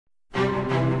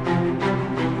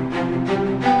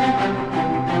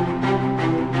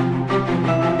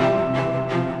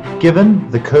Given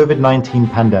the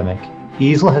COVID-19 pandemic,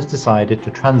 EASL has decided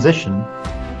to transition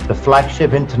the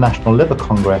flagship International Liver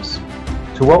Congress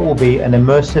to what will be an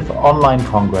immersive online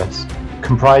congress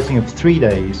comprising of 3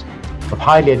 days of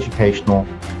highly educational,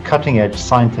 cutting-edge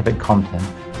scientific content,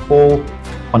 all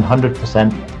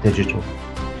 100% digital.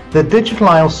 The Digital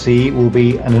ILC will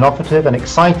be an innovative and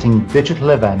exciting digital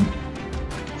event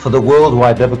for the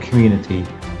worldwide liver community,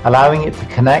 allowing it to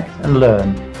connect and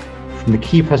learn from the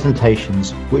key presentations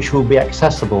which will be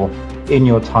accessible in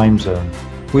your time zone.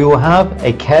 We will have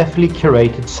a carefully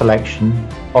curated selection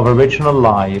of original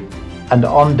live and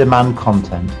on-demand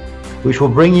content, which will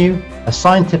bring you a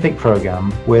scientific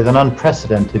program with an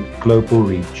unprecedented global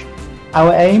reach.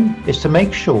 Our aim is to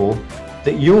make sure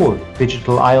that your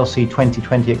Digital ILC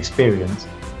 2020 experience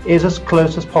is as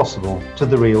close as possible to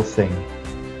the real thing.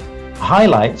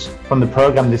 Highlights from the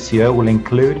program this year will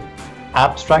include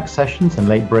abstract sessions and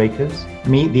late breakers,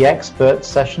 meet the experts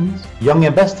sessions, young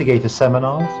investigator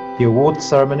seminars, the awards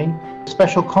ceremony,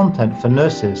 special content for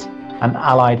nurses and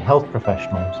allied health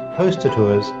professionals, poster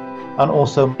tours, and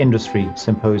also industry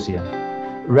symposia.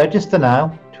 Register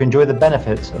now to enjoy the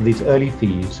benefits of these early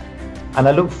fees, and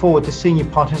I look forward to seeing you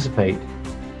participate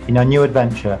in our new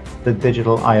adventure, the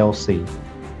Digital ILC.